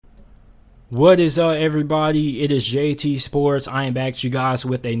What is up, everybody? It is JT Sports. I am back to you guys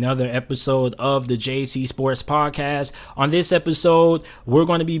with another episode of the JT Sports Podcast. On this episode, we're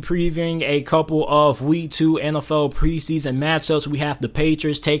going to be previewing a couple of Week 2 NFL preseason matchups. We have the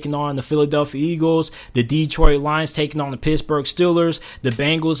Patriots taking on the Philadelphia Eagles, the Detroit Lions taking on the Pittsburgh Steelers, the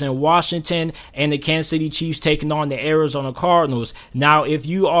Bengals in Washington, and the Kansas City Chiefs taking on the Arizona Cardinals. Now, if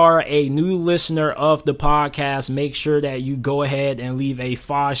you are a new listener of the podcast, make sure that you go ahead and leave a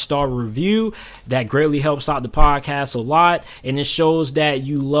 5-star review. That greatly helps out the podcast a lot, and it shows that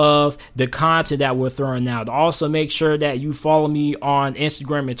you love the content that we're throwing out. Also, make sure that you follow me on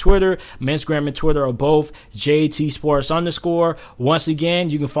Instagram and Twitter. My Instagram and Twitter are both JT Sports _. Once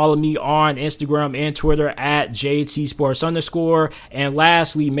again, you can follow me on Instagram and Twitter at JT Sports _. And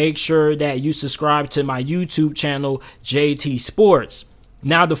lastly, make sure that you subscribe to my YouTube channel, JT Sports.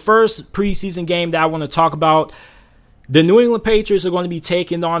 Now, the first preseason game that I want to talk about, the New England Patriots are going to be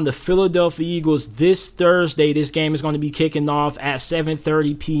taking on the Philadelphia Eagles this Thursday. This game is going to be kicking off at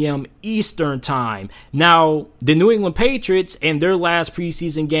 7:30 p.m. Eastern Time. Now, the New England Patriots, in their last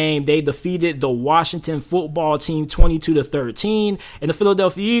preseason game, they defeated the Washington football team 22-13, and the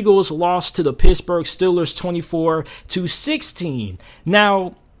Philadelphia Eagles lost to the Pittsburgh Steelers 24-16.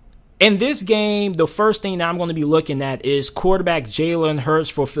 Now, in this game, the first thing that I'm going to be looking at is quarterback Jalen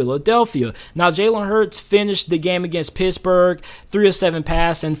Hurts for Philadelphia. Now, Jalen Hurts finished the game against Pittsburgh 3 of 7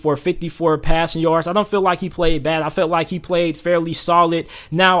 passing for 54 passing yards. I don't feel like he played bad. I felt like he played fairly solid.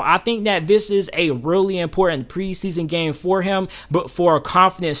 Now, I think that this is a really important preseason game for him, but for a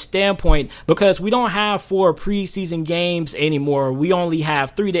confidence standpoint, because we don't have 4 preseason games anymore. We only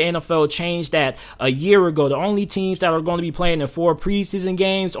have 3. The NFL changed that a year ago. The only teams that are going to be playing in 4 preseason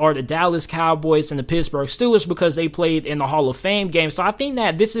games are the Dallas Cowboys and the Pittsburgh Steelers, because they played in the Hall of Fame game. So I think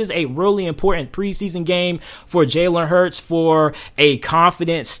that this is a really important preseason game for Jalen Hurts for a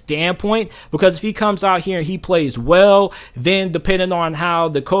confidence standpoint, because if he comes out here and he plays well, then depending on how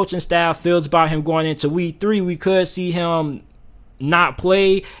the coaching staff feels about him going into week 3, we could see him not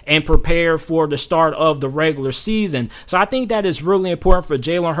play and prepare for the start of the regular season. So I think that is really important for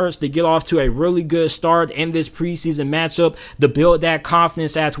Jalen Hurts to get off to a really good start in this preseason matchup, to build that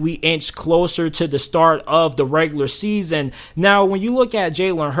confidence as we inch closer to the start of the regular season. Now, when you look at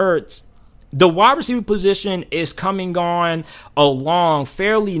Jalen Hurts, the wide receiver position is coming on along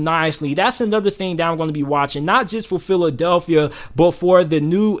fairly nicely. That's another thing that I'm going to be watching, not just for Philadelphia, but for the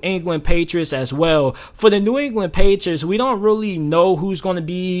New England Patriots as well. For the New England Patriots, we don't really know who's going to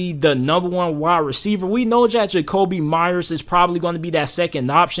be the number 1 wide receiver. We know that Jacoby Myers is probably going to be that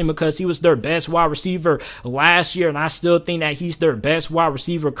second option because he was their best wide receiver last year, and I still think that he's their best wide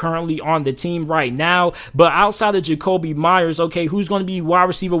receiver currently on the team right now. But outside of Jacoby Myers, okay, who's going to be wide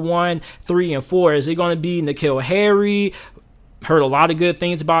receiver 1, 3, and 4? Is it going to be N'Keal Harry? Heard a lot of good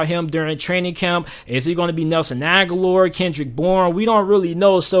things about him during training camp. Is he going to be Nelson Agholor, Kendrick Bourne? We don't really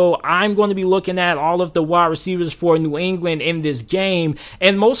know. So I'm going to be looking at all of the wide receivers for New England in this game.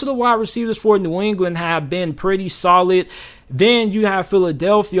 And most of the wide receivers for New England have been pretty solid. Then you have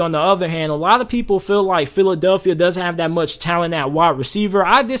Philadelphia on the other hand. A lot of people feel like Philadelphia doesn't have that much talent at wide receiver.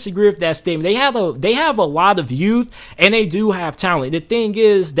 I disagree with that statement. They have a lot of youth, and they do have talent. The thing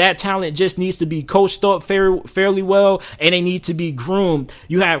is, that talent just needs to be coached up fairly well, and they need to be groomed.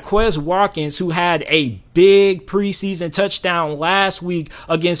 You have Quez Watkins, who had a big preseason touchdown last week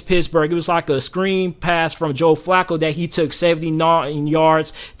against Pittsburgh. It was like a screen pass from Joe Flacco that he took 79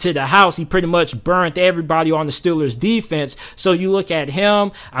 yards to the house. He pretty much burnt everybody on the Steelers defense. So you look at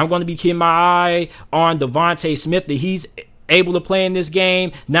him. I'm going to be keeping my eye on Devontae Smith, that he's able to play in this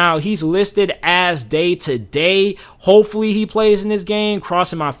game. Now, he's listed as day-to-day. Hopefully he plays in this game,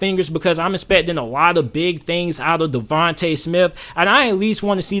 crossing my fingers, because I'm expecting a lot of big things out of Devontae Smith, and I at least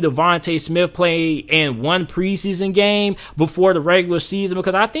want to see Devontae Smith play in 1 preseason game before the regular season,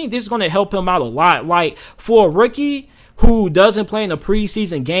 because I think this is going to help him out a lot. Like, for a rookie who doesn't play in a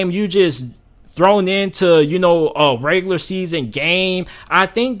preseason game, you just thrown into, a regular season game. I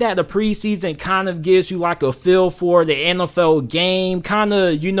think that the preseason kind of gives you like a feel for the NFL game, kind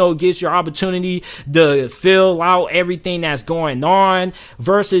of, gives you opportunity to fill out everything that's going on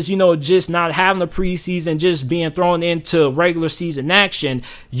versus, just not having the preseason, just being thrown into regular season action.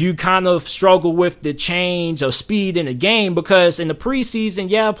 You kind of struggle with the change of speed in the game, because in the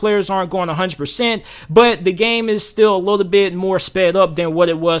preseason, players aren't going 100%, but the game is still a little bit more sped up than what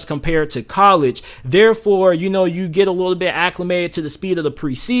it was compared to college. college. Therefore, you get a little bit acclimated to the speed of the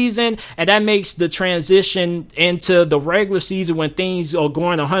preseason, and that makes the transition into the regular season when things are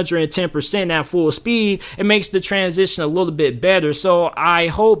going 110% at full speed. It makes the transition a little bit better. So I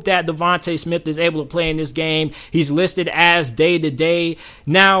hope that Devontae Smith is able to play in this game. He's listed as day-to-day.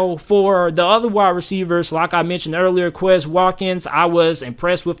 Now, for the other wide receivers, like I mentioned earlier, Quez Watkins, I was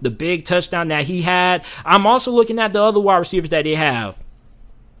impressed with the big touchdown that he had. I'm also looking at the other wide receivers that they have.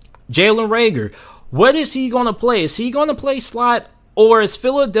 Jalen Reagor, what is he going to play? Is he going to play slot, or is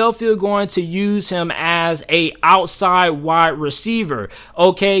Philadelphia going to use him as a outside wide receiver?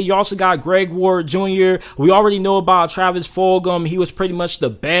 Okay, you also got Greg Ward Jr. We already know about Travis Fulgham. He was pretty much the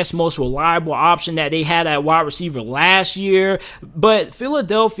best, most reliable option that they had at wide receiver last year. But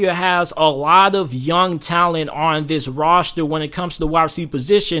Philadelphia has a lot of young talent on this roster when it comes to the wide receiver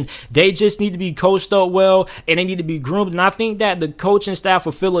position. They just need to be coached up well, and they need to be groomed. And I think that the coaching staff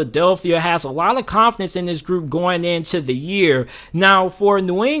of Philadelphia has a lot of confidence in this group going into the year. Now, for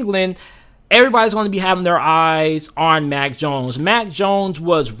New England, everybody's going to be having their eyes on Mac Jones. Mac Jones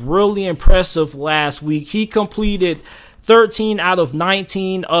was really impressive last week. He completed 13 out of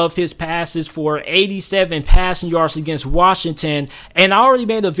 19 of his passes for 87 passing yards against Washington. And I already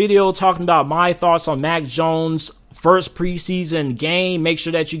made a video talking about my thoughts on Mac Jones' first preseason game. Make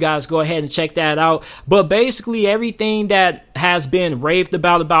sure that you guys go ahead and check that out. But basically everything that has been raved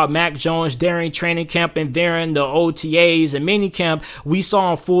about Mac Jones during training camp and during the OTAs and minicamp, we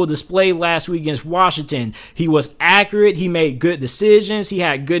saw on full display last week against Washington. He was accurate. He made good decisions. He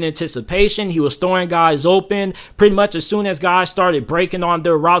had good anticipation. He was throwing guys open. Pretty much as soon as guys started breaking on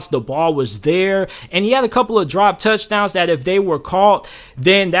their routes, the ball was there. And he had a couple of drop touchdowns that if they were caught,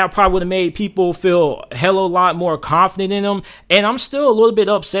 then that probably would have made people feel a hell of a lot more confident in him. And I'm still a little bit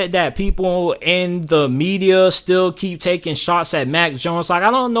upset that people in the media still keep taking shots at Mac Jones. Like,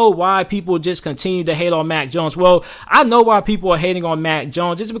 I don't know why people just continue to hate on Mac Jones. Well, I know why people are hating on Mac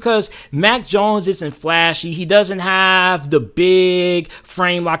Jones. It's because Mac Jones isn't flashy. He doesn't have the big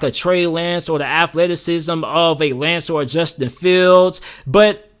frame like a Trey Lance or the athleticism of a Lance or a Justin Fields.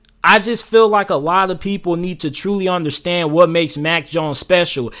 But I just feel like a lot of people need to truly understand what makes Mac Jones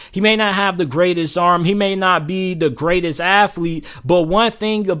special. He may not have the greatest arm. He may not be the greatest athlete. But one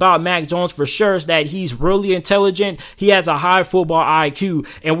thing about Mac Jones for sure is that he's really intelligent. He has a high football IQ.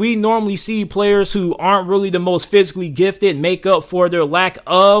 And we normally see players who aren't really the most physically gifted make up for their lack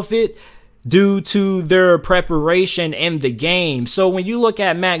of it due to their preparation in the game. So when you look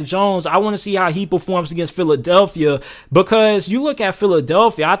at Mac Jones, I want to see how he performs against Philadelphia, because you look at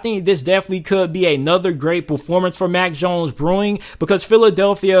Philadelphia, I think this definitely could be another great performance for Mac Jones brewing, because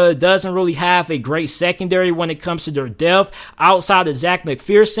Philadelphia doesn't really have a great secondary when it comes to their depth. Outside of Zach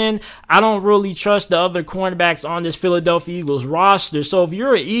McPherson, I don't really trust the other cornerbacks on this Philadelphia Eagles roster. So if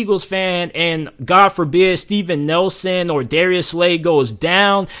you're an Eagles fan and God forbid Steven Nelson or Darius Slay goes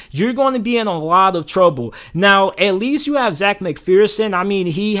down, you're going to be in a lot of trouble. Now, at least you have Zach McPherson. I mean,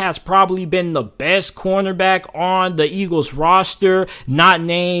 he has probably been the best cornerback on the Eagles roster, not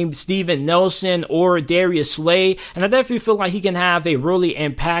named Steven Nelson or Darius Slay. And I definitely feel like he can have a really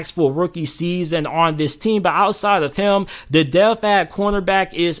impactful rookie season on this team. But outside of him, the depth at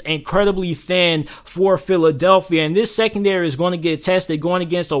cornerback is incredibly thin for Philadelphia. And this secondary is going to get tested going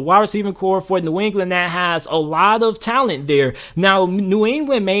against a wide receiving core for New England that has a lot of talent there. Now, New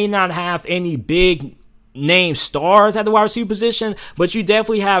England may not have any big name stars at the wide receiver position, but you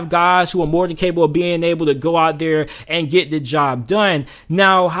definitely have guys who are more than capable of being able to go out there and get the job done.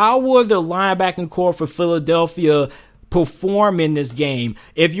 Now, how will the linebacking core for Philadelphia perform in this game?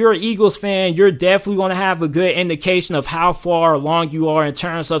 If you're an Eagles fan, you're definitely going to have a good indication of how far along you are in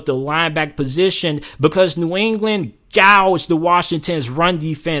terms of the linebacker position, because New England gouged the Washington's run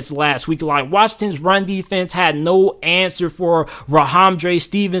defense last week. Like, Washington's run defense had no answer for Rhamondre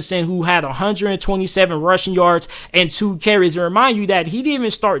Stevenson, who had 127 rushing yards and 2 carries. And remind you that he didn't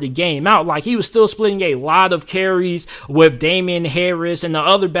even start the game out. Like, he was still splitting a lot of carries with Damian Harris and the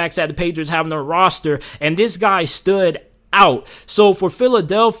other backs that the Patriots have on their roster. And this guy stood out. So for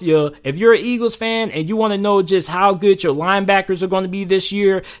Philadelphia, if you're an Eagles fan and you want to know just how good your linebackers are going to be this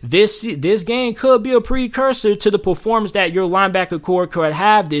year, this game could be a precursor to the performance that your linebacker core could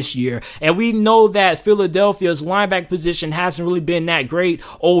have this year. And we know that Philadelphia's linebacker position hasn't really been that great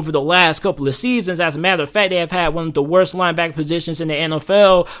over the last couple of seasons. As a matter of fact, they have had one of the worst linebacker positions in the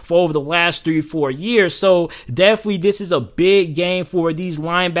NFL for over the last 3-4 years. So definitely this is a big game for these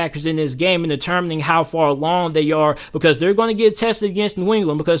linebackers in this game in determining how far along they are, because they're going to get tested against New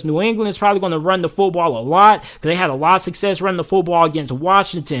England, because New England is probably going to run the football a lot, because they had a lot of success running the football against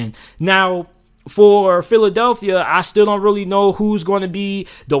Washington. Now, for Philadelphia, I still don't really know who's going to be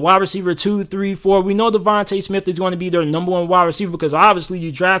the wide receiver 2, 3, 4. We know Devontae Smith is going to be their number one wide receiver because obviously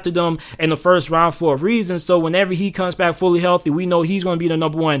you drafted him in the first round for a reason. So whenever he comes back fully healthy, we know he's going to be the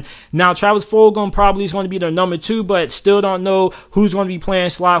number one. Now, Travis Fulgham probably is going to be their number 2, but still don't know who's going to be playing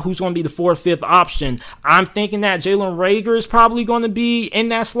slot, who's going to be the 4th, 5th option. I'm thinking that Jalen Reagor is probably going to be in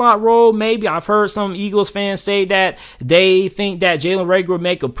that slot role. Maybe I've heard some Eagles fans say that they think that Jalen Reagor would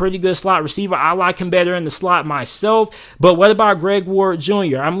make a pretty good slot receiver. I like him better in the slot myself. But what about Greg Ward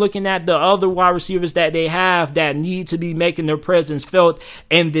Jr.? I'm looking at the other wide receivers that they have that need to be making their presence felt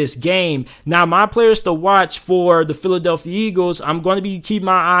in this game. Now, my players to watch for the Philadelphia Eagles, I'm going to be keeping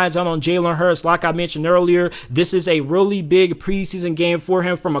my eyes on Jalen Hurts. Like I mentioned earlier, this is a really big preseason game for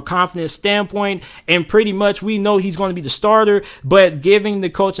him from a confidence standpoint, and pretty much we know he's going to be the starter, but giving the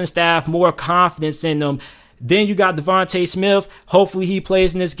coaching staff more confidence in him. Then you got Devontae Smith. Hopefully he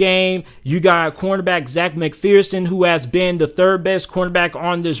plays in this game. You got cornerback Zach McPherson, who has been the 3rd best cornerback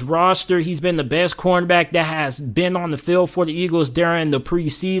on this roster. He's been the best cornerback that has been on the field for the Eagles during the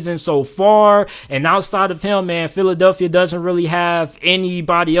preseason so far. And outside of him, man, Philadelphia doesn't really have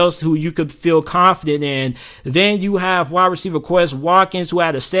anybody else who you could feel confident in. Then you have wide receiver Quez Watkins, who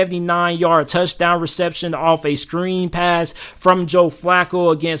had a 79-yard touchdown reception off a screen pass from Joe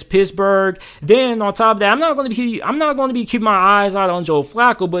Flacco against Pittsburgh. Then on top of that, I'm not going to be keeping my eyes out on Joe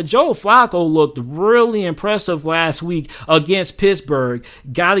Flacco, but Joe Flacco looked really impressive last week against Pittsburgh.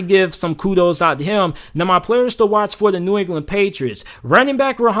 Got to give some kudos out to him. Now, my players to watch for the New England Patriots. Running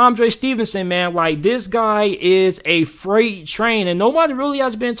back Rhamondre Stevenson, man, like this guy is a freight train, and nobody really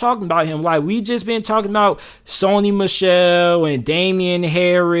has been talking about him. Like we've just been talking about Sony Michel and Damian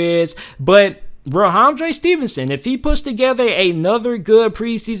Harris, but Rhamondre Stevenson, if he puts together another good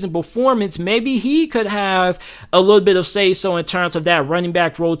preseason performance, maybe he could have a little bit of say-so in terms of that running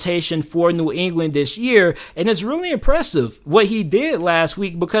back rotation for New England this year. And it's really impressive what he did last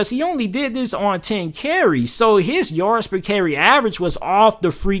week because he only did this on 10 carries. So his yards per carry average was off the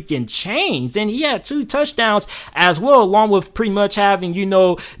freaking chains. And he had 2 touchdowns as well, along with pretty much having,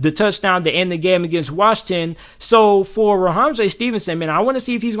 the touchdown to end the game against Washington. So for Rhamondre Stevenson, man, I want to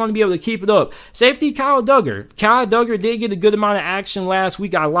see if he's going to be able to keep it up. Safety Kyle Duggar. Kyle Duggar did get a good amount of action last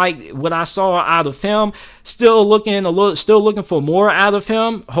week. I like what I saw out of him. Still looking for more out of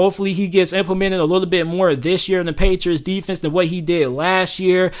him. Hopefully he gets implemented a little bit more this year in the Patriots defense than what he did last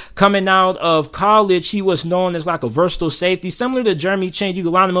year. Coming out of college, he was known as like a versatile safety, similar to Jeremy Chinn. You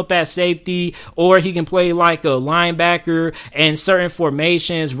can line him up at safety, or he can play like a linebacker in certain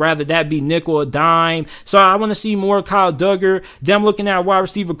formations, rather that be nickel or dime. So I want to see more Kyle Duggar. Then I'm looking at wide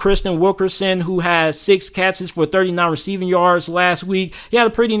receiver Christian Wilkerson, who had 6 catches for 39 receiving yards last week. He had a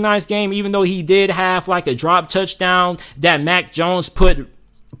pretty nice game, even though he did have like a drop touchdown that Mac Jones put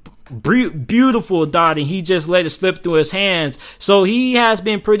beautiful dot and he just let it slip through his hands. So he has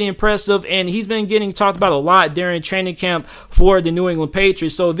been pretty impressive, and he's been getting talked about a lot during training camp for the New England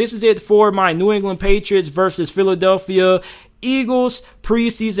Patriots. So this is it for my New England Patriots versus Philadelphia Eagles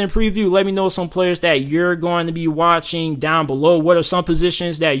preseason preview. Let me know some players that you're going to be watching down below. What are some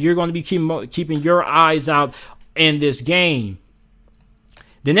positions that you're going to be keeping your eyes out in this game?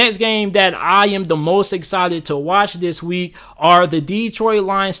 The next game that I am the most excited to watch this week are the Detroit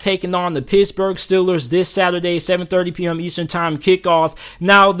Lions taking on the Pittsburgh Steelers this Saturday, 7:30 p.m. Eastern Time kickoff.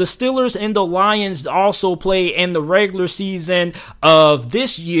 Now, the Steelers and the Lions also play in the regular season of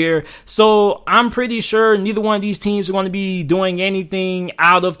this year, so I'm pretty sure neither one of these teams are going to be doing anything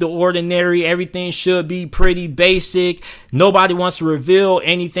out of the ordinary. Everything should be pretty basic. Nobody wants to reveal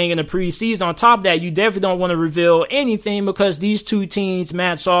anything in the preseason. On top of that, you definitely don't want to reveal anything because these two teams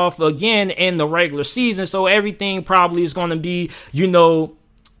match off again in the regular season, so everything probably is going to be,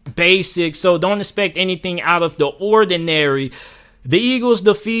 basic. So don't expect anything out of the ordinary. The Steelers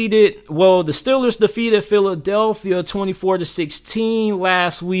defeated Philadelphia 24-16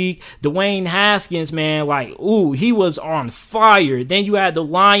 last week. Dwayne Haskins, man, he was on fire. Then you had the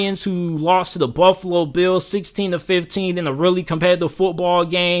Lions, who lost to the Buffalo Bills 16-15 in a really competitive football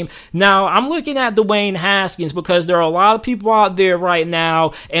game. Now, I'm looking at Dwayne Haskins because there are a lot of people out there right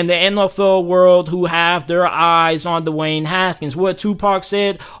now in the NFL world who have their eyes on Dwayne Haskins. What Tupac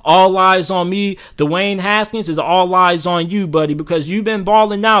said, all eyes on me. Dwayne Haskins is all eyes on you, buddy, because because you've been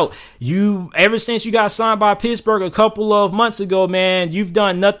balling out. Ever since you got signed by Pittsburgh a couple of months ago, man, you've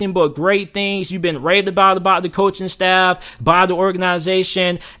done nothing but great things. You've been raved about the coaching staff, by the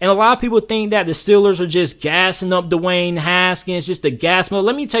organization, and a lot of people think that the Steelers are just gassing up Dwayne Haskins, just a gas mill.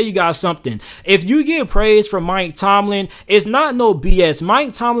 Let me tell you guys something. If you get praise from Mike Tomlin, it's not no BS.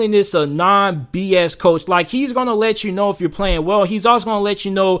 Mike Tomlin is a non-BS coach. Like, he's going to let you know if you're playing well. He's also going to let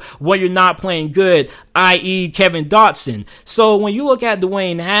you know when you're not playing good, i.e. Kevin Dotson. So when you look at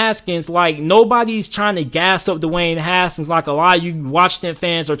Dwayne Haskins, like, nobody's trying to gas up Dwayne Haskins like a lot of you Washington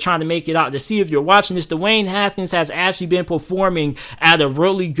fans are trying to make it out to see. If you're watching this, Dwayne Haskins has actually been performing at a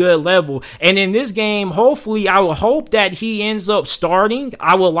really good level. And in this game, hopefully, I will hope that he ends up starting.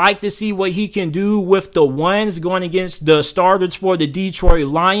 I would like to see what he can do with the ones going against the starters for the Detroit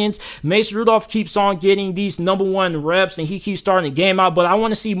Lions. Mason Rudolph keeps on getting these number one reps and he keeps starting the game out, but I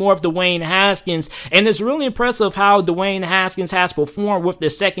want to see more of Dwayne Haskins. And it's really impressive how Dwayne Haskins has performed with the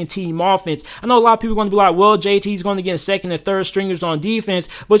second team offense. I know a lot of people are going to be like, well, JT's going to get second and third stringers on defense,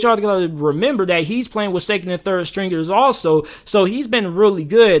 but y'all got to remember that he's playing with second and third stringers also, so he's been really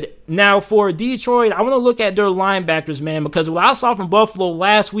good. Now for Detroit, I want to look at their linebackers, man, because what I saw from Buffalo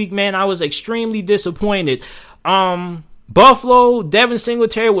last week, man, I was extremely disappointed. Buffalo, Devin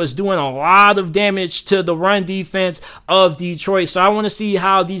Singletary was doing a lot of damage to the run defense of Detroit. So I want to see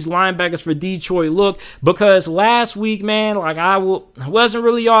how these linebackers for Detroit look, because last week, man, like I wasn't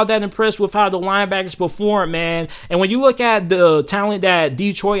really all that impressed with how the linebackers performed, man. And when you look at the talent that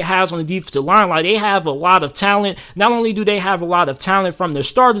Detroit has on the defensive line, like they have a lot of talent. Not only do they have a lot of talent from their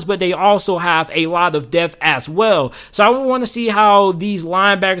starters, but they also have a lot of depth as well. So I want to see how these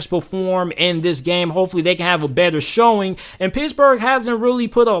linebackers perform in this game. Hopefully they can have a better showing. And Pittsburgh hasn't really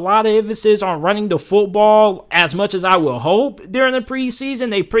put a lot of emphasis on running the football as much as I would hope during the preseason.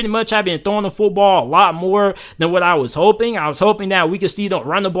 They pretty much have been throwing the football a lot more than what I was hoping. I was hoping that we could see them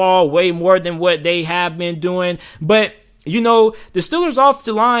run the ball way more than what they have been doing. But you know, the Steelers'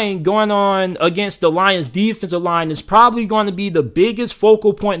 offensive line going on against the Lions' defensive line is probably going to be the biggest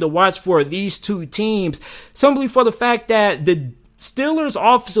focal point to watch for these two teams, simply for the fact that the Steelers'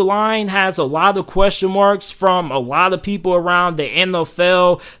 offensive line has a lot of question marks from a lot of people around the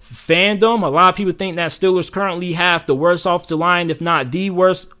NFL fandom. A lot of people think that Steelers currently have the worst offensive line, if not the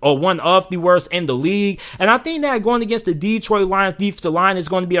worst, or one of the worst in the league. And I think that going against the Detroit Lions defensive line is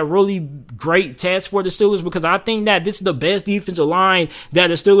going to be a really great test for the Steelers, because I think that this is the best defensive line that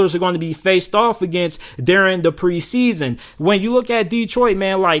the Steelers are going to be faced off against during the preseason. When you look at Detroit,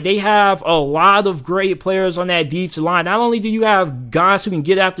 man, like they have a lot of great players on that defensive line. Not only do you have guys who can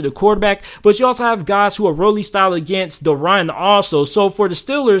get after the quarterback, but you also have guys who are really stout against the run also. So for the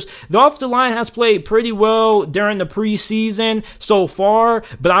Steelers, the offensive line has played pretty well during the preseason so far,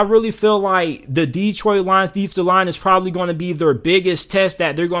 but I really feel like the Detroit Lions defensive line is probably going to be their biggest test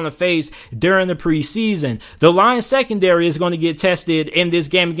that they're going to face during the preseason. The Lions secondary is going to get tested in this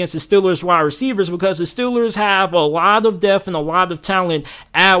game against the Steelers wide receivers, because the Steelers have a lot of depth and a lot of talent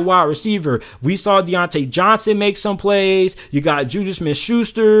at wide receiver. We saw Deontay Johnson make some plays. You got Juju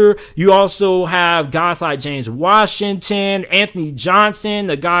Smith-Schuster. You also have guys like James Washington, Anthony Johnson,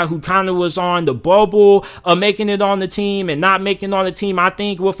 the guy who kind of was on the bubble of making it on the team and not making it on the team. I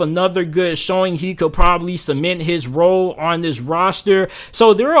think with another good showing, he could probably cement his role on this roster.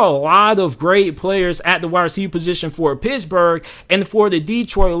 So there are a lot of great players at the wide receiver position for Pittsburgh. And for the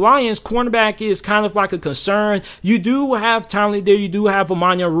Detroit Lions, cornerback is kind of like a concern. You do have talent there. You do have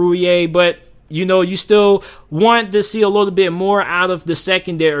Emmanuel Rouye, but you know, you still want to see a little bit more out of the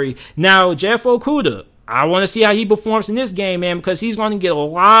secondary. Now, Jeff Okudah, I want to see how he performs in this game, man, because he's going to get a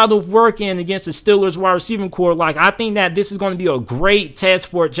lot of work in against the Steelers wide receiving core. Like, I think that this is going to be a great test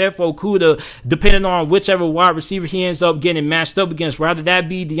for Jeff Okudah, depending on whichever wide receiver he ends up getting matched up against, whether that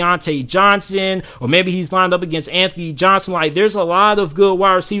be Deontay Johnson, or maybe he's lined up against Anthony Johnson. Like, there's a lot of good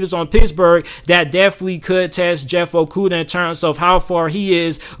wide receivers on Pittsburgh that definitely could test Jeff Okudah in terms of how far he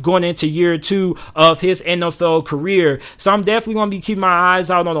is going into year 2 of his NFL career. So I'm definitely going to be keeping my eyes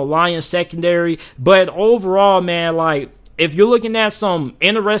out on the Lions secondary. But overall, man, like, if you're looking at some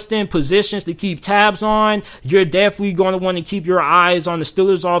interesting positions to keep tabs on, you're definitely going to want to keep your eyes on the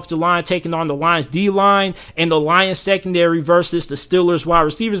Steelers offensive line taking on the Lions D-line and the Lions secondary versus the Steelers wide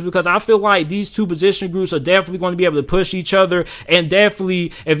receivers, because I feel like these two position groups are definitely going to be able to push each other. And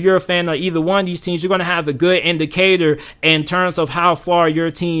definitely, if you're a fan of either one of these teams, you're going to have a good indicator in terms of how far your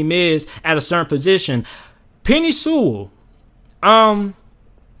team is at a certain position. Penei Sewell,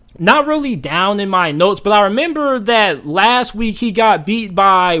 not really down in my notes, but I remember that last week he got beat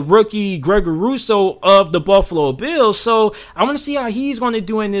by rookie Gregory Rousseau of the Buffalo Bills. So I want to see how he's going to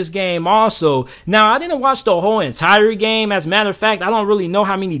do in this game also. Now, I didn't watch the whole entire game. As a matter of fact, I don't really know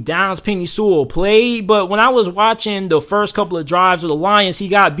how many downs Penei Sewell played, but when I was watching the first couple of drives of the Lions, he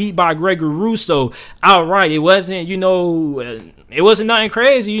got beat by Gregory Rousseau outright. It wasn't, it wasn't nothing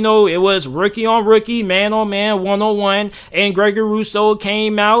crazy, it was rookie on rookie, man on man, 1-on-1, and Gregory Rousseau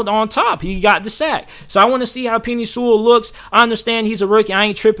came out on top. He got the sack. So I want to see how Penei Sewell looks. I understand he's a rookie. I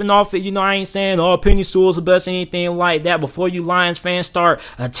ain't tripping off it. I ain't saying, Penei Sewell's the best, anything like that. Before you Lions fans start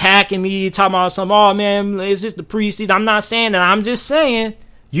attacking me, talking about something, oh man, it's just the preseason. I'm not saying that. I'm just saying,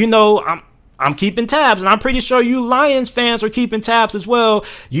 I'm keeping tabs, and I'm pretty sure you Lions fans are keeping tabs as well.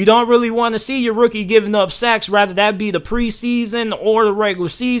 You don't really want to see your rookie giving up sacks, rather that be the preseason or the regular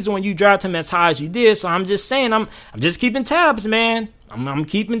season when you draft him as high as you did. So I'm just saying, I'm just keeping tabs, man. I'm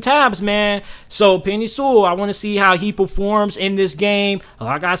keeping tabs, man. So Penei Sewell, I want to see how he performs in this game.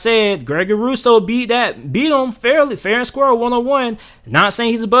 Like I said, Gregory Rousseau beat him fair and square 1-on-1. Not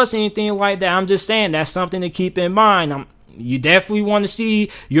saying he's a bust or anything like that. I'm just saying that's something to keep in mind. You definitely want to see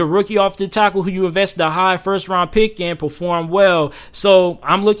your rookie off the tackle who you invested a high first-round pick in perform well. So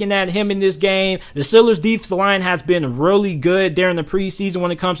I'm looking at him in this game. The Steelers' defensive line has been really good during the preseason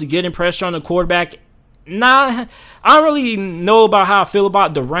when it comes to getting pressure on the quarterback. I don't really know about how I feel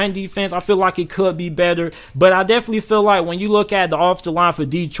about the run defense. I feel like it could be better, but I definitely feel like when you look at the offensive line for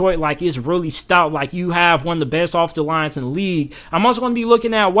Detroit, like it's really stout. Like you have one of the best offensive lines in the league. I'm also going to be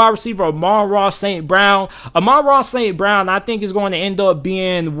looking at wide receiver Amon-Ra St. Brown. Amon-Ra St. Brown, I think, is going to end up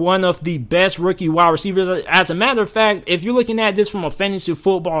being one of the best rookie wide receivers. As a matter of fact, if you're looking at this from a fantasy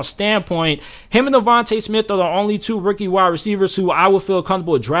football standpoint, him and Devontae Smith are the only two rookie wide receivers who I would feel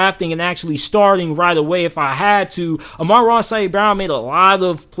comfortable drafting and actually starting right away if I had to. Amon-Ra St. Brown made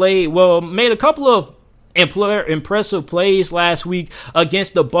a couple of impressive plays last week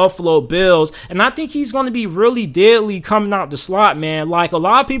against the Buffalo Bills, and I think he's going to be really deadly coming out the slot, man. Like a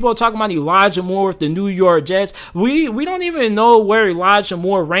lot of people are talking about Elijah Moore with the New York Jets. We don't even know where Elijah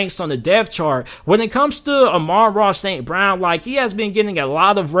Moore ranks on the depth chart. When it comes to Amon-Ra St. Brown, like he has been getting a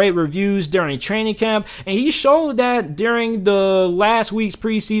lot of rave reviews during training camp, and he showed that during the last week's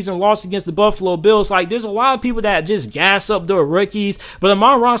preseason loss against the Buffalo Bills. Like there's a lot of people that just gas up their rookies, but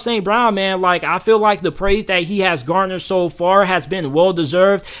Amon-Ra St. Brown, man, like I feel like the praise that he has garnered so far has been well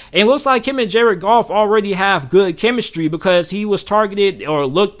deserved. And it looks like him and Jared Goff already have good chemistry because he was targeted or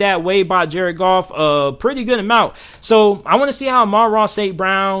looked that way by Jared Goff a pretty good amount. So I want to see how Amon-Ra St.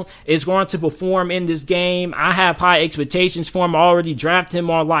 Brown is going to perform in this game. I have high expectations for him. I already drafted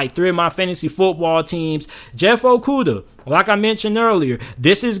him on like 3 of my fantasy football teams. Jeff Okudah, like I mentioned earlier,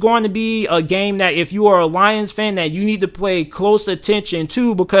 this is going to be a game that if you are a Lions fan that you need to pay close attention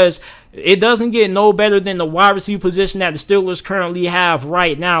to, because it doesn't get no better than the wide receiver position that the Steelers currently have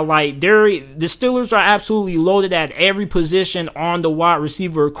right now. Like the Steelers are absolutely loaded at every position on the wide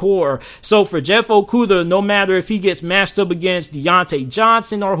receiver core. So for Jeff Okudah, no matter if he gets matched up against Diontae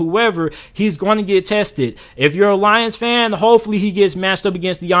Johnson or whoever, he's going to get tested. If you're a Lions fan, hopefully he gets matched up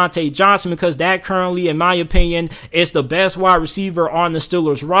against Diontae Johnson, because that currently, in my opinion, is the best wide receiver on the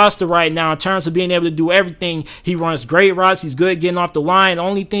Steelers roster right now in terms of being able to do everything. He runs great routes. He's good getting off the line. The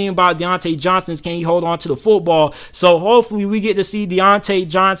only thing about Diontae Johnson is can he hold on to the football. So hopefully we get to see Diontae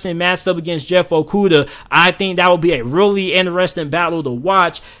Johnson matched up against Jeff Okudah. I think that will be a really interesting battle to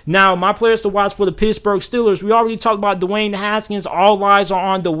watch. Now, my players to watch for the Pittsburgh Steelers, we already talked about Dwayne Haskins. All eyes are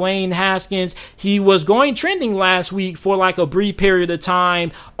on Dwayne Haskins. He was going trending last week for like a brief period of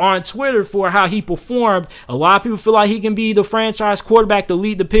time on Twitter for how he performed. A lot of people feel like he can be the franchise quarterback to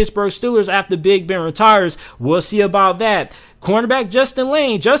lead the Pittsburgh Steelers after Big Ben retires. We'll see about that. Cornerback Justin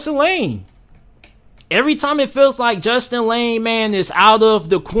Layne. Every time it feels like Justin Layne, man, is out of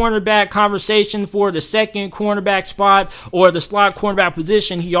the cornerback conversation for the second cornerback spot or the slot cornerback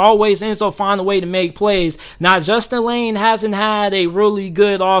position, he always ends up finding a way to make plays. Now, Justin Layne hasn't had a really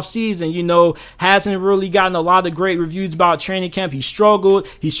good offseason, hasn't really gotten a lot of great reviews about training camp. He struggled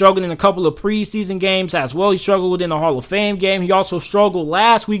in a couple of preseason games as well. He struggled in the Hall of Fame game. He also struggled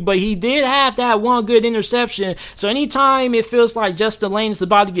last week, but he did have that one good interception. So anytime it feels like Justin Layne is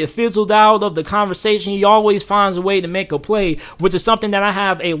about to get fizzled out of the conversation situation, he always finds a way to make a play, which is something that I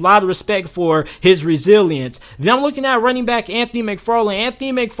have a lot of respect for, his resilience. Then I'm looking at running back Anthony McFarland.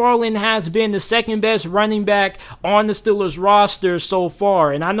 Anthony McFarland has been the second best running back on the Steelers roster so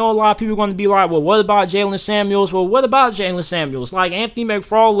far. And I know a lot of people are going to be like, well, what about Jalen Samuels? Well, what about Jalen Samuels? Like, Anthony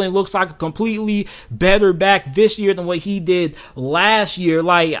McFarland looks like a completely better back this year than what he did last year.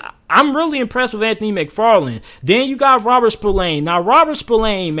 Like, I'm really impressed with Anthony McFarland. Then you got Robert Spillane. Now, Robert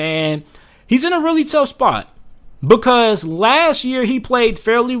Spillane, man, he's in a really tough spot, because last year he played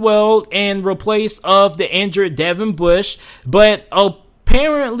fairly well in replace of the injured Devin Bush, but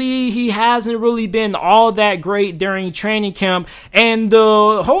apparently he hasn't really been all that great during training camp, and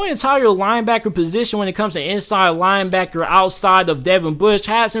the whole entire linebacker position when it comes to inside linebacker outside of Devin Bush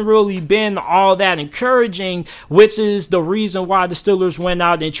hasn't really been all that encouraging, which is the reason why the Steelers went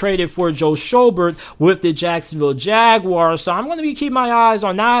out and traded for Joe Schobert with the Jacksonville Jaguars. So I'm going to be keeping my eyes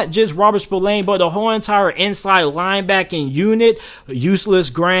on not just Robert Spillane, but the whole entire inside linebacking unit. Useless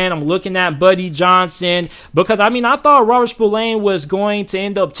Grant, I'm looking at Buddy Johnson, because I thought Robert Spillane was going to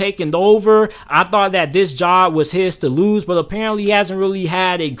end up taking over. I thought that this job was his to lose, but apparently he hasn't really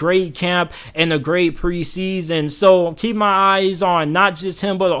had a great camp and a great preseason. So keep my eyes on not just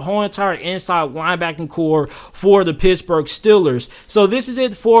him, but the whole entire inside linebacking core for the Pittsburgh Steelers. So this is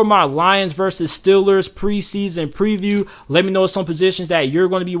it for my Lions versus Steelers preseason preview. Let me know some positions that you're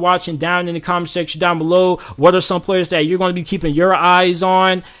going to be watching down in the comment section down below. What are some players that you're going to be keeping your eyes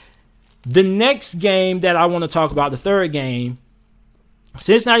on? The next game that I want to talk about, the third game,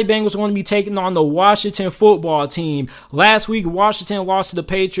 Cincinnati Bengals are going to be taking on the Washington football team. Last week, Washington lost to the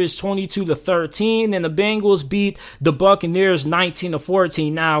Patriots 22-13, and the Bengals beat the Buccaneers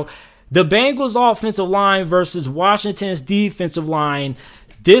 19-14. Now, the Bengals offensive line versus Washington's defensive line.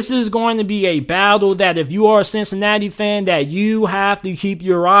 This is going to be a battle that if you are a Cincinnati fan that you have to keep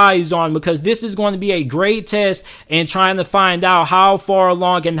your eyes on, because this is going to be a great test in trying to find out how far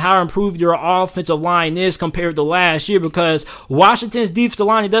along and how improved your offensive line is compared to last year, because Washington's defensive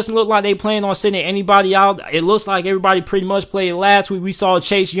line, it doesn't look like they plan on sending anybody out. It looks like everybody pretty much played last week. We saw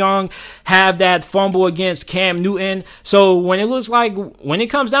Chase Young have that fumble against Cam Newton. So when it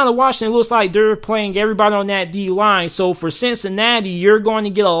comes down to Washington, it looks like they're playing everybody on that D line. So for Cincinnati, you're going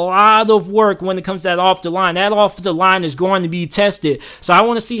to get a lot of work when it comes to that offensive line. That offensive line is going to be tested. So I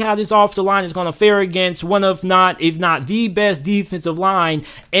want to see how this offensive line is going to fare against one of if not the best defensive line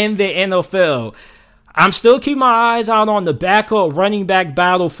in the NFL. I'm still keeping my eyes out on the backup running back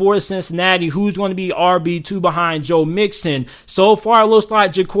battle for Cincinnati. Who's going to be RB2 behind Joe Mixon? So far, it looks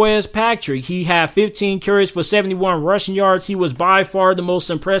like Jaquez Patrick. He had 15 carries for 71 rushing yards. He was by far the most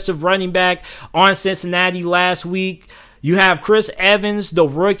impressive running back on Cincinnati last week. You have Chris Evans, the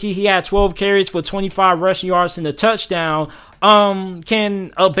rookie. He had 12 carries for 25 rushing yards and a touchdown.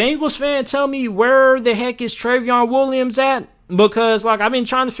 Can a Bengals fan tell me where the heck is Trayveon Williams at? Because, I've been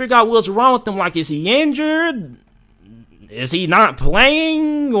trying to figure out what's wrong with him. Is he injured? Is he not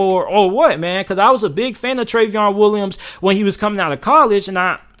playing? Or what, man? Because I was a big fan of Trayveon Williams when he was coming out of college, and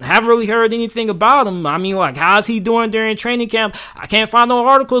I haven't really heard anything about him. How's he doing during training camp? I can't find no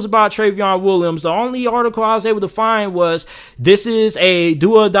articles about Trayveon Williams. The only article I was able to find was this is a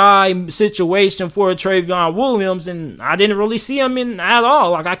do-or-die situation for Trayveon Williams, and I didn't really see him in at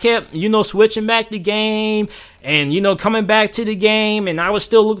all. I kept, switching back the game and, coming back to the game, and I was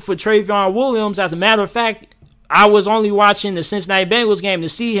still looking for Trayveon Williams. As a matter of fact, I was only watching the Cincinnati Bengals game to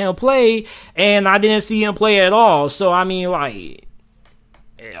see him play, and I didn't see him play at all. So, am I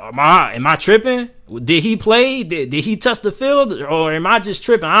tripping? Did he play? Did he touch the field? Or am I just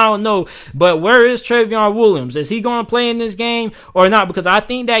tripping? I don't know. But where is Trayveon Williams? Is he going to play in this game or not? Because I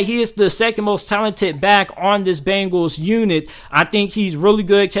think that he is the second most talented back on this Bengals unit. I think he's really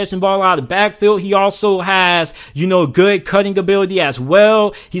good catching the ball out of the backfield. He also has, good cutting ability as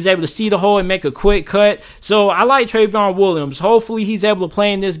well. He's able to see the hole and make a quick cut. So I like Trayveon Williams. Hopefully he's able to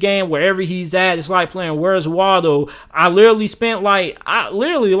play in this game wherever he's at. It's like playing Where's Waldo. I spent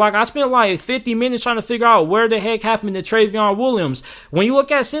 50 minutes trying to figure out where the heck happened to Trayveon Williams. When you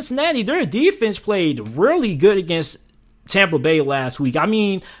look at Cincinnati, their defense played really good against Tampa Bay last week.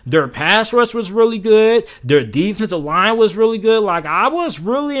 Their pass rush was really good. Their defensive line was really good. I was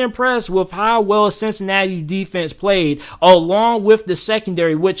really impressed with how well Cincinnati's defense played, along with the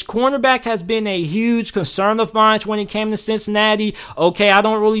secondary, which cornerback has been a huge concern of mine when it came to Cincinnati. Okay, I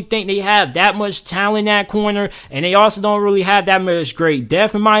don't really think they have that much talent at corner, and they also don't really have that much great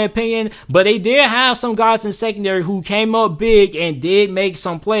depth, in my opinion, but they did have some guys in secondary who came up big and did make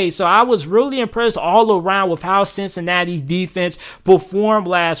some plays. So I was really impressed all around with how Cincinnati's defense performed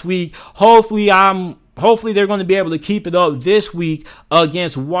last week. Hopefully hopefully they're going to be able to keep it up this week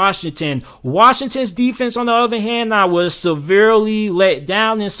against Washington. Washington's defense, on the other hand, I was severely let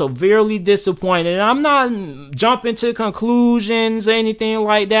down and severely disappointed. And I'm not jumping to conclusions or anything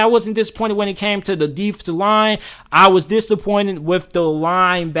like that. I wasn't disappointed when it came to the defensive line. I was disappointed with the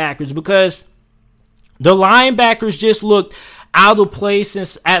linebackers because the linebackers just looked out of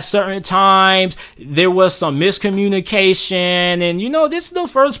place at certain times. There was some miscommunication, and this is the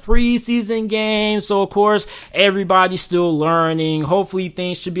first preseason game, so of course everybody's still learning. Hopefully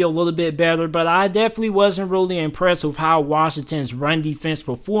things should be a little bit better, but I definitely wasn't really impressed with how Washington's run defense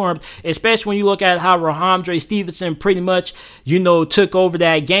performed, especially when you look at how Rhamondre Stevenson pretty much took over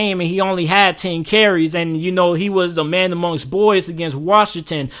that game, and he only had 10 carries, and he was a man amongst boys against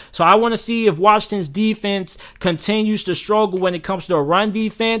Washington. So I want to see if Washington's defense continues to struggle when it comes to a run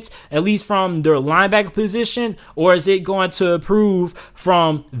defense, at least from their linebacker position, or is it going to improve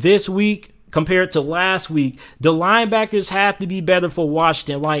from this week compared to last week? The linebackers have to be better for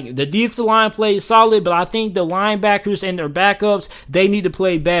Washington. Like, the defensive line played solid, but I think the linebackers and their backups, they need to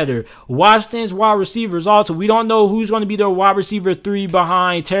play better. Washington's wide receivers also, we don't know who's going to be their wide receiver 3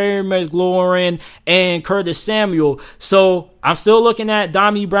 behind Terry McLaurin and Curtis Samuel. So I'm still looking at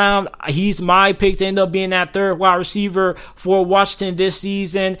Dyami Brown. He's my pick to end up being that third wide receiver for Washington this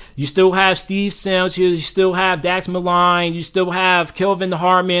season. You still have Steve Sims. You still have Dax Milne. You still have Kelvin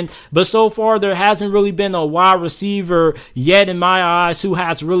Harmon. But so far, there hasn't really been a wide receiver yet, in my eyes, who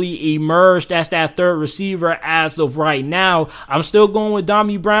has really emerged as that third receiver as of right now. I'm still going with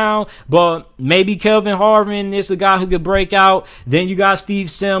Dyami Brown, but maybe Kelvin Harmon is the guy who could break out. Then you got Steve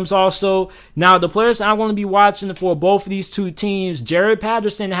Sims also. Now, the players I'm going to be watching for both of these two teams, Jaret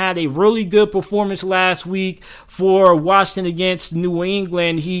Patterson had a really good performance last week for Washington against New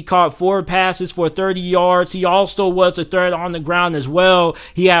England. He caught 4 passes for 30 yards. He also was the third on the ground as well.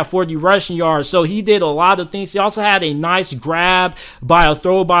 He had 40 rushing yards. So he did a lot of things. He also had a nice grab by a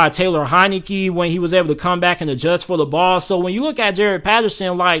throw by Taylor Heineke when he was able to come back and adjust for the ball. So when you look at Jaret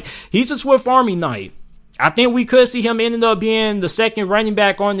Patterson, he's a Swift Army knight. I think we could see him ending up being the second running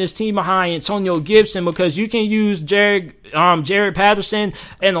back on this team behind Antonio Gibson, because you can use Jaret Patterson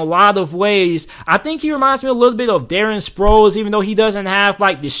in a lot of ways. I think he reminds me a little bit of Darren Sproles, even though he doesn't have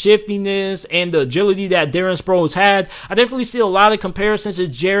the shiftiness and the agility that Darren Sproles had. I definitely see a lot of comparisons to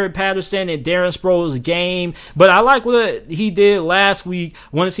Jaret Patterson and Darren Sproles' game, but I like what he did last week.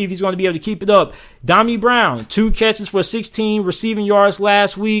 Want to see if he's going to be able to keep it up. Dyami Brown, 2 catches for 16 receiving yards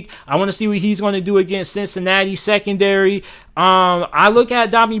last week. I want to see what he's going to do against Cincinnati secondary. I look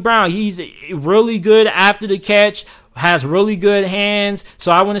at Dyami Brown. He's really good after the catch, has really good hands,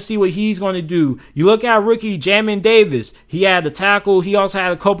 so I want to see what he's going to do. You look at rookie Jamin Davis. He had the tackle. He also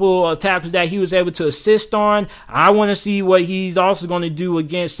had a couple of tackles that he was able to assist on. I want to see what he's also going to do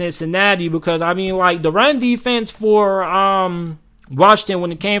against Cincinnati, because, the run defense for Washington,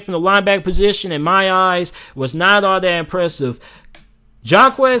 when it came from the linebacker position, in my eyes, was not all that impressive.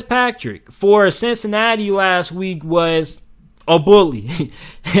 Jarquez Patrick for Cincinnati last week was a bully.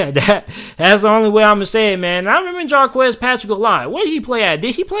 That's the only way I'm going to say it, man. I remember Jarquez Patrick a lot. Where did he play at?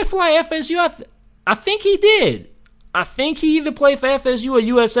 Did he play for FSU? I think he did. I think he either played for FSU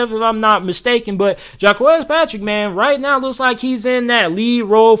or USF, if I'm not mistaken. But Jarquez Patrick, man, right now looks like he's in that lead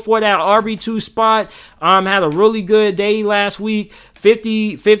role for that RB2 spot. Had a really good day last week.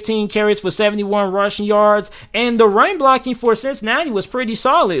 15 carries for 71 rushing yards. And the run blocking for Cincinnati was pretty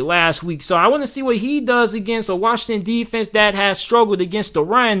solid last week. So I want to see what he does against a Washington defense that has struggled against the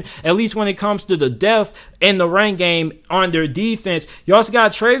run, at least when it comes to the depth in the run game on their defense. You also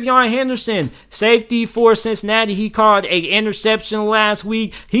got Travion Henderson, safety for Cincinnati. He caught an interception last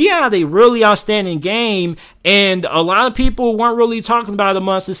week. He had a really outstanding game, and a lot of people weren't really talking about it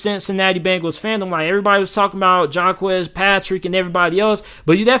amongst the Cincinnati Bengals fandom. Everybody was talking about Jarquez Patrick and everybody else,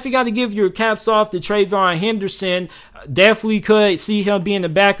 but you definitely got to give your caps off to Travion Henderson. Definitely could see him being the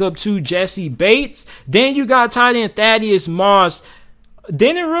backup to Jesse Bates. Then you got tight end Thaddeus Moss.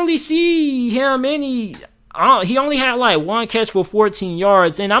 Didn't really see him he only had 1 catch for 14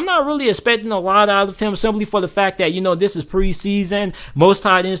 yards, and I'm not really expecting a lot out of him, simply for the fact that, this is preseason. Most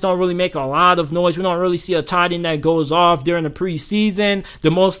tight ends don't really make a lot of noise. We don't really see a tight end that goes off during the preseason.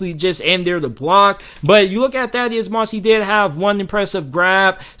 They're mostly just in there to block. But you look at that, Moss, he did have 1 impressive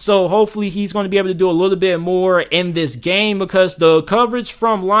grab, so hopefully he's going to be able to do a little bit more in this game, because the coverage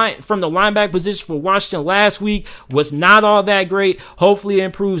from the linebacker position for Washington last week was not all that great. Hopefully it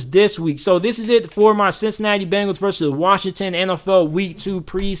improves this week. So this is it for my Cincinnati Bengals versus Washington NFL Week 2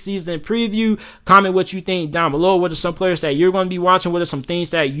 preseason preview. Comment what you think down below. What are some players that you're going to be watching? What are some things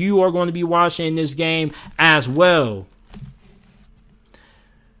that you are going to be watching in this game as well?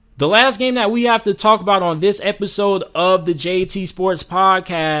 the last game that we have to talk about on this episode of the JT Sports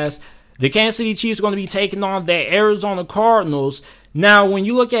Podcast, the Kansas City Chiefs are going to be taking on the Arizona Cardinals. Now, when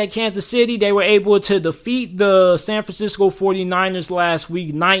you look at Kansas City, they were able to defeat the San Francisco 49ers last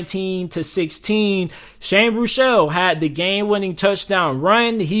week, 19-16. Shane Buechele had the game-winning touchdown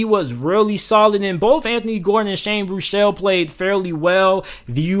run. He was really solid, and both Anthony Gordon and Shane Buechele played fairly well.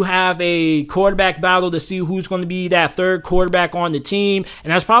 You have a quarterback battle to see who's going to be that third quarterback on the team,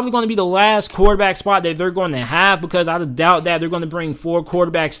 and that's probably going to be the last quarterback spot that they're going to have, because I doubt that they're going to bring 4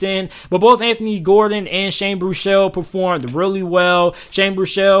 quarterbacks in. But both Anthony Gordon and Shane Buechele performed really well. Shane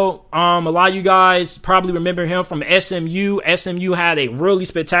Buechele, a lot of you guys probably remember him from SMU. SMU had a really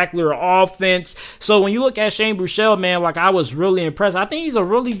spectacular offense. So when you look at Shane Buechele, man, like, I was really impressed. I think he's a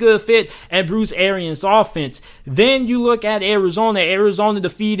really good fit at Bruce Arians' offense. Then you look at Arizona. Arizona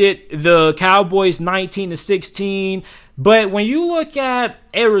defeated the Cowboys 19-16. But when you look at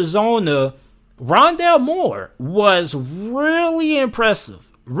Arizona, Rondale Moore was really impressive.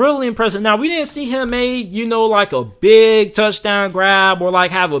 Really impressive. Now, we didn't see him make, like a big touchdown grab or like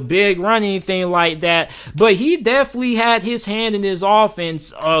have a big run, anything like that. But he definitely had his hand in his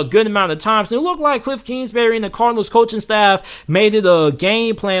offense a good amount of times. And it looked like Cliff Kingsbury and the Cardinals coaching staff made it a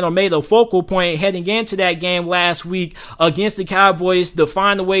game plan or made a focal point heading into that game last week against the Cowboys to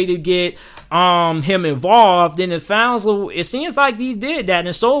find a way to get him involved. And it seems like he did that.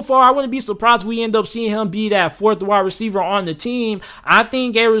 And so far, I wouldn't be surprised if we end up seeing him be that 4th wide receiver on the team. I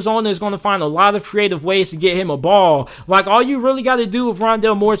think Arizona is going to find a lot of creative ways to get him a ball. Like, all you really got to do with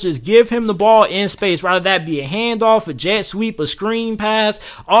Rondale Moore is just give him the ball in space, rather that be a handoff, a jet sweep, a screen pass.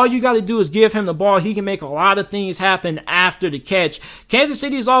 All you got to do is give him the ball. He can make a lot of things happen after the catch. Kansas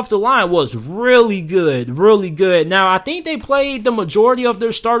City's offensive line was really good, really good. Now, I think they played the majority of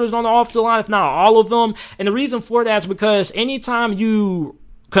their starters on the offensive line, if not all of them. And the reason for that is because anytime you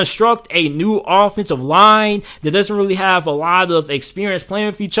construct a new offensive line that doesn't really have a lot of experience playing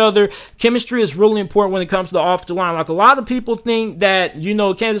with each other, chemistry is really important when it comes to the offensive line. Like, a lot of people think that,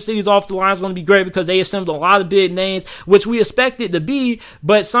 Kansas City's offensive line is going to be great because they assembled a lot of big names, which we expect it to be,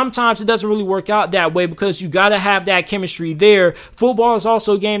 but sometimes it doesn't really work out that way because you got to have that chemistry there. Football is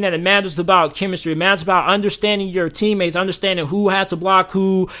also a game that it matters about chemistry. It matters about understanding your teammates, understanding who has to block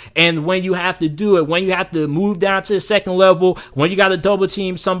who, and when you have to do it, when you have to move down to the second level, when you got to double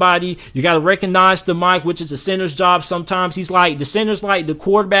team somebody, you got to recognize the mic, which is the center's job. Sometimes the center's like the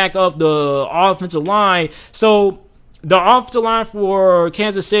quarterback of the offensive line. So the offensive line for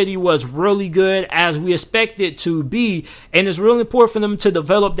Kansas City was really good, as we expected it to be, and it's really important for them to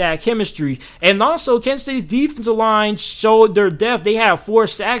develop that chemistry. And also, Kansas City's defensive line showed their depth. They had 4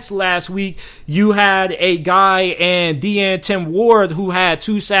 sacks last week. You had a guy and Tim Ward who had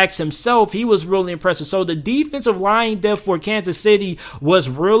 2 sacks himself. He was really impressive. So the defensive line depth for Kansas City was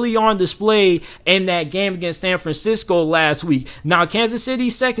really on display in that game against San Francisco last week. Now, Kansas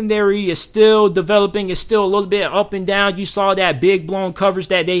City's secondary is still developing. It's still a little bit up and down. You saw that big blown coverage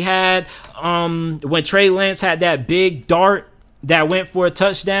that they had when Trey Lance had that big dart that went for a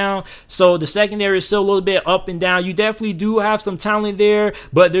touchdown. So the secondary is still a little bit up and down. You definitely do have some talent there,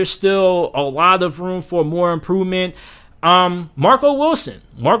 but there's still a lot of room for more improvement. Marco Wilson,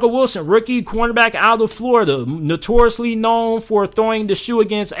 rookie cornerback out of Florida, notoriously known for throwing the shoe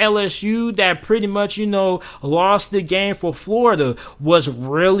against LSU that pretty much, lost the game for Florida, was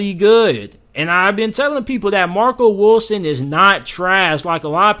really good. And I've been telling people that Marco Wilson is not trash. Like, a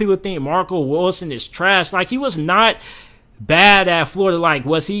lot of people think Marco Wilson is trash. Like, he was not bad at Florida. Like,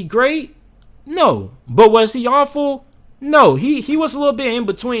 was he great? No. But was he awful? No, he was a little bit in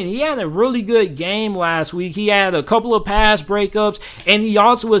between. He had a really good game last week. He had a couple of pass breakups, and he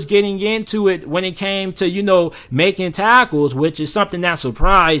also was getting into it when it came to, making tackles, which is something that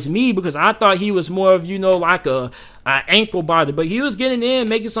surprised me because I thought he was more of, like a ankle biter. But he was getting in,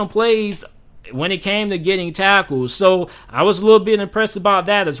 making some plays when it came to getting tackles. So I was a little bit impressed about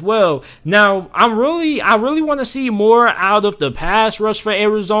that as well. Now, I really want to see more out of the pass rush for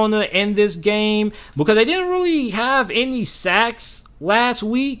Arizona in this game because they didn't really have any sacks last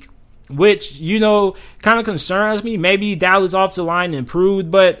week, which, kind of concerns me. Maybe Dallas offensive line improved,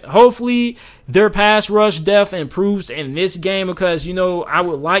 but hopefully their pass rush depth improves in this game because, I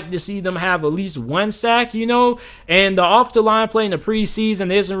would like to see them have at least 1 sack, and the offensive line play in the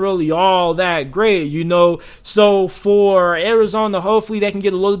preseason isn't really all that great, So for Arizona, hopefully they can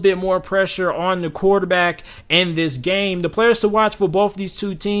get a little bit more pressure on the quarterback in this game. The players to watch for both of these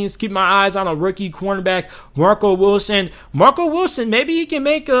two teams, keep my eyes on a rookie cornerback, Marco Wilson. Maybe he can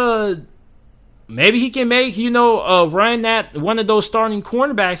make a maybe he can make, a run at one of those starting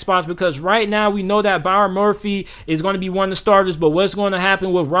cornerback spots, because right now we know that Byron Murphy is going to be one of the starters, but what's going to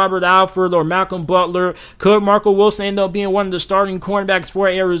happen with Robert Alford or Malcolm Butler? Could Marco Wilson end up being one of the starting cornerbacks for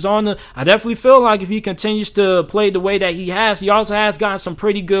Arizona? I definitely feel like if he continues to play the way that he also has gotten some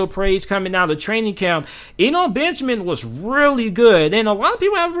pretty good praise coming out of training camp. Eno Benjamin was really good, and a lot of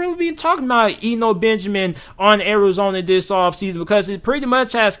people have really been talking about Eno Benjamin on Arizona this offseason, because it pretty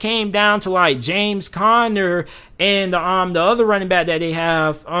much has came down to like James Conner and the other running back that they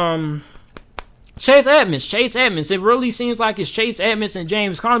have, Chase Edmonds. It really seems like it's Chase Edmonds and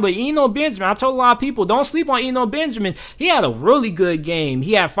James Conner. But Eno Benjamin, I told a lot of people, don't sleep on Eno Benjamin. He had a really good game.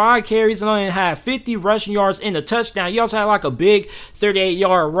 He had 5 carries and only had 50 rushing yards and a touchdown. He also had like a big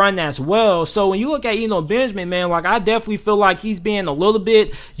 38-yard run as well. So when you look at Eno Benjamin, man, like I definitely feel like he's being a little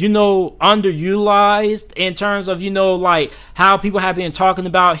bit, underutilized in terms of, like how people have been talking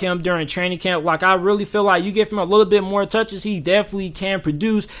about him during training camp. Like I really feel like you give him a little bit more touches, he definitely can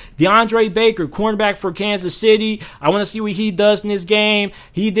produce. DeAndre Baker, cornerback for Kansas City. I want to see what he does in this game.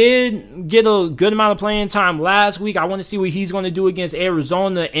 He did get a good amount of playing time last week. I want to see what he's going to do against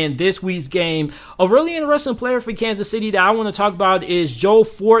Arizona in this week's game. A really interesting player for Kansas City that I want to talk about is Joe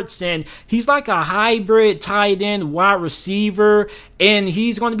Fortson. He's like a hybrid tight end wide receiver, and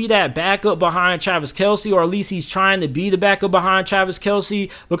he's going to be that backup behind Travis Kelce, or at least he's trying to be the backup behind Travis Kelce,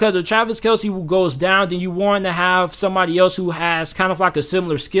 because if Travis Kelce goes down, then you want to have somebody else who has kind of like a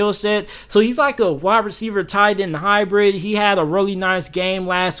similar skill set. So he's like a wide receiver tight end hybrid. He had a really nice game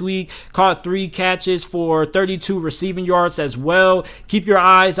last week, caught 3 catches for 32 receiving yards as well. Keep your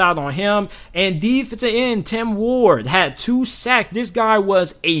eyes out on him. And defensive end Tim Ward had 2 sacks. This guy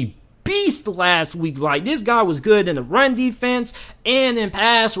was a beast last week. Like, this guy was good in the run defense and in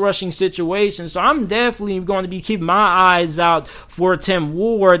pass rushing situations. So I'm definitely going to be keeping my eyes out for Tim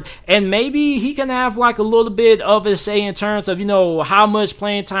Ward, and maybe he can have like a little bit of a say in terms of, how much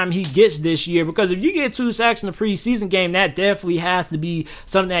playing time he gets this year, because if you get 2 sacks in the preseason game, that definitely has to be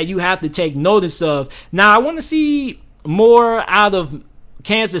something that you have to take notice of. Now, I want to see more out of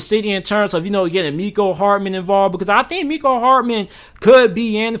Kansas City in terms of, getting Mecole Hardman involved, because I think Mecole Hardman could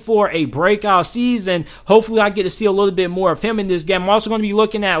be in for a breakout season. Hopefully I get to see a little bit more of him in this game. I'm also going to be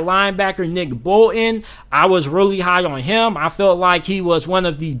looking at linebacker Nick Bolton. I was really high on him. I felt like he was one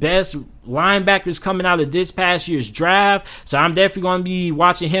of the best linebackers coming out of this past year's draft, so I'm definitely going to be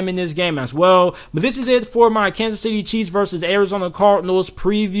watching him in this game as well. But this is it for my Kansas City Chiefs versus Arizona Cardinals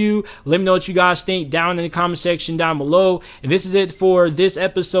preview. Let me know what you guys think down in the comment section down below. And this is it for this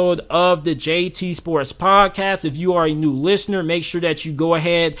episode of the JT Sports Podcast. If you are a new listener, make sure that you go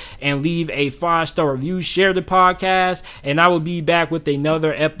ahead and leave a 5-star review, share the podcast, and I will be back with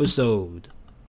another episode.